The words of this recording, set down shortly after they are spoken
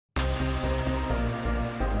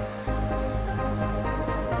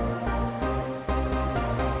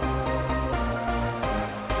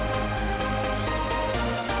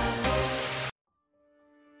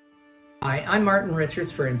Hi, I'm Martin Richards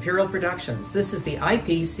for Imperial Productions. This is the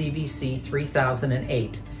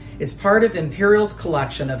IPCVC3008. It's part of Imperial's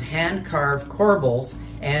collection of hand-carved corbels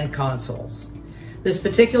and consoles. This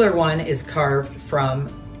particular one is carved from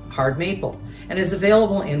hard maple and is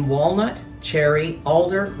available in walnut, cherry,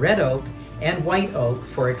 alder, red oak, and white oak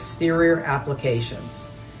for exterior applications.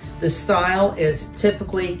 The style is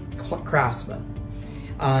typically Craftsman.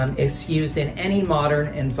 It's used in any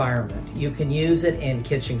modern environment. You can use it in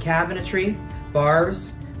kitchen cabinetry,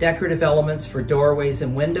 bars, decorative elements for doorways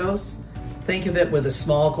and windows. Think of it with a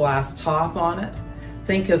small glass top on it.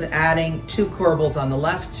 Think of adding 2 corbels on the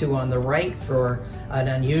left, 2 on the right for an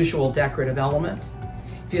unusual decorative element.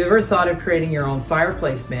 If you've ever thought of creating your own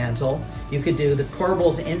fireplace mantle, you could do the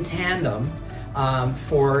corbels in tandem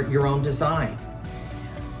for your own design.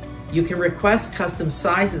 You can request custom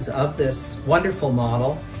sizes of this wonderful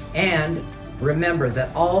model, and remember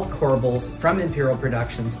that all corbels from Imperial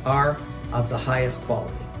Productions are of the highest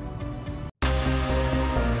quality.